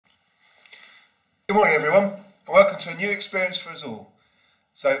Good morning everyone, and welcome to a new experience for us all.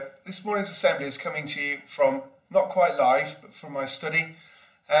 So this morning's assembly is coming to you from, not quite live, but from my study,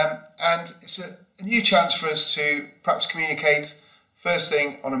 and it's a new chance for us to perhaps communicate first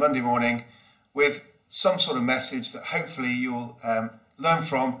thing on a Monday morning with some sort of message that hopefully you'll learn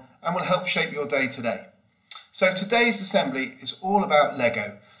from and will help shape your day today. So today's assembly is all about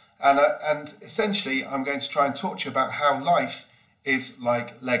Lego, and essentially I'm going to try and talk to you about how life is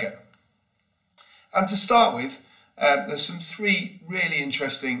like Lego. And to start with, there's some three really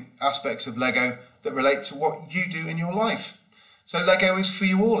interesting aspects of Lego that relate to what you do in your life. So Lego is for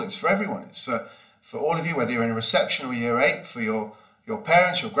you all, it's for everyone, it's for all of you, whether you're in a reception or year 8, for your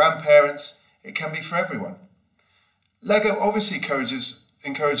parents, your grandparents, it can be for everyone. Lego obviously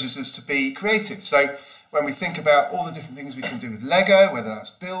encourages us to be creative. So when we think about all the different things we can do with Lego, whether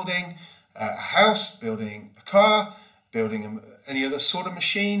that's building a house, building a car, building any other sort of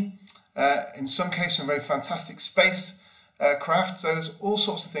machine, in some cases a very fantastic space craft. So there's all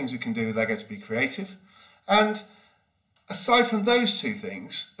sorts of things we can do with Lego to be creative. And aside from those two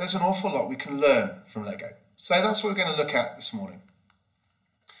things, there's an awful lot we can learn from Lego. So that's what we're going to look at this morning.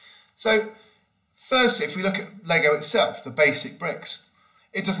 So first, if we look at Lego itself, the basic bricks,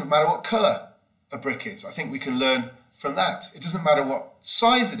 it doesn't matter what colour a brick is. I think we can learn from that. It doesn't matter what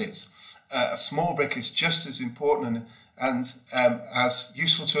size it is. A small brick is just as important and as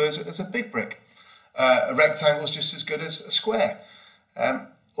useful to us as a big brick. A rectangle is just as good as a square.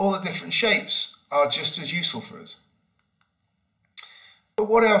 All the different shapes are just as useful for us. But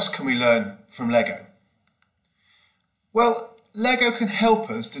what else can we learn from Lego? Well, Lego can help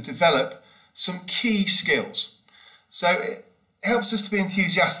us to develop some key skills. So it helps us to be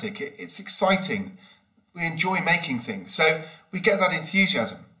enthusiastic. It's exciting. We enjoy making things. So we get that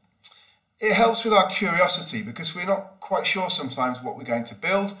enthusiasm. It helps with our curiosity because we're not quite sure sometimes what we're going to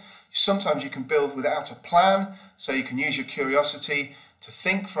build. Sometimes you can build without a plan, so you can use your curiosity to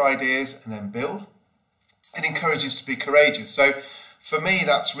think for ideas and then build. It encourages to be courageous. So for me,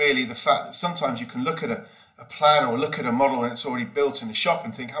 that's really the fact that sometimes you can look at a plan or look at a model and it's already built in the shop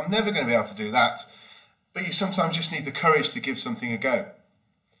and think, I'm never going to be able to do that. But you sometimes just need the courage to give something a go.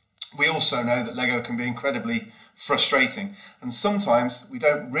 We also know that Lego can be incredibly frustrating, and sometimes we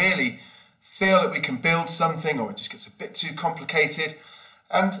don't really feel that we can build something, or it just gets a bit too complicated,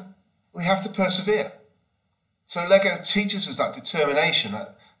 and we have to persevere. So Lego teaches us that determination,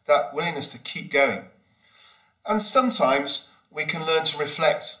 that willingness to keep going. And sometimes we can learn to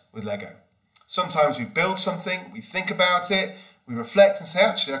reflect with Lego. Sometimes we build something, we think about it, we reflect and say,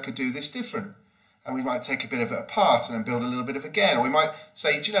 actually, I could do this different. And we might take a bit of it apart and then build a little bit of it again. Or we might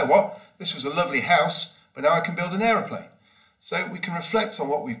say, do you know what? This was a lovely house, but now I can build an aeroplane. So we can reflect on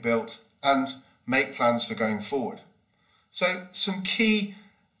what we've built and make plans for going forward. So some key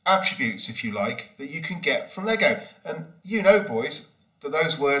attributes, if you like, that you can get from Lego. And you know, boys, that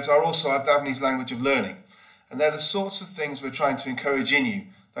those words are also our Davenies language of learning. And they're the sorts of things we're trying to encourage in you,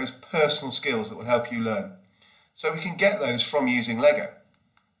 those personal skills that will help you learn. So we can get those from using Lego.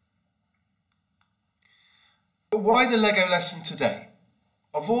 But why the Lego lesson today?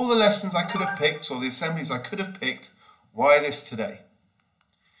 Of all the lessons I could have picked, or the assemblies I could have picked, why this today?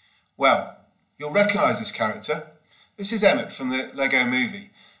 Well, you'll recognise this character. This is Emmett from the Lego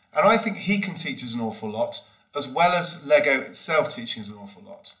movie. And I think he can teach us an awful lot, as well as Lego itself teaching us an awful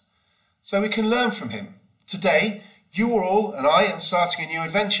lot. So we can learn from him. Today, you are all, and I am starting a new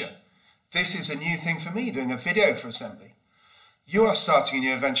adventure. This is a new thing for me, doing a video for assembly. You are starting a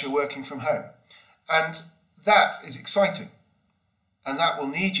new adventure working from home. And that is exciting. And that will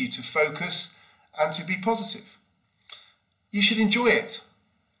need you to focus and to be positive. You should enjoy it.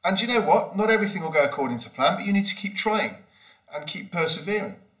 And you know what? Not everything will go according to plan, but you need to keep trying and keep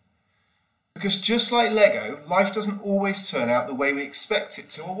persevering. Because just like Lego, life doesn't always turn out the way we expect it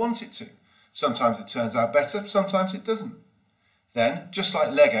to or want it to. Sometimes it turns out better, sometimes it doesn't. Then, just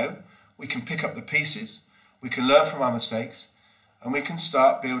like Lego, we can pick up the pieces, we can learn from our mistakes, and we can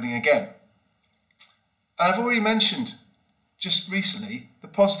start building again. And I've already mentioned just recently the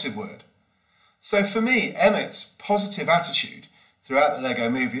positive word. So for me, Emmett's positive attitude throughout the Lego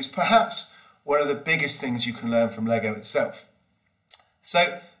movie is perhaps one of the biggest things you can learn from Lego itself.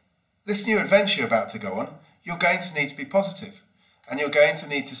 So this new adventure you're about to go on, you're going to need to be positive, and you're going to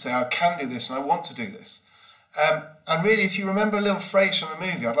need to say, I can do this and I want to do this. And really, if you remember a little phrase from the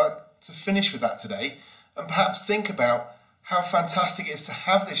movie, I'd like to finish with that today and perhaps think about how fantastic it is to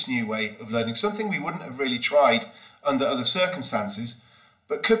have this new way of learning, something we wouldn't have really tried under other circumstances,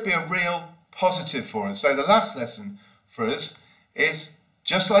 but could be a real positive for us. So the last lesson for us is,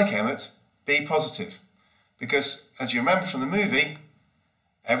 just like Emmett, be positive. Because, as you remember from the movie,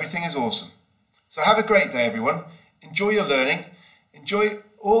 everything is awesome. So have a great day, everyone. Enjoy your learning, enjoy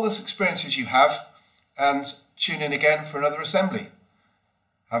all the experiences you have, and tune in again for another assembly.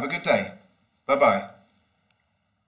 Have a good day. Bye-bye.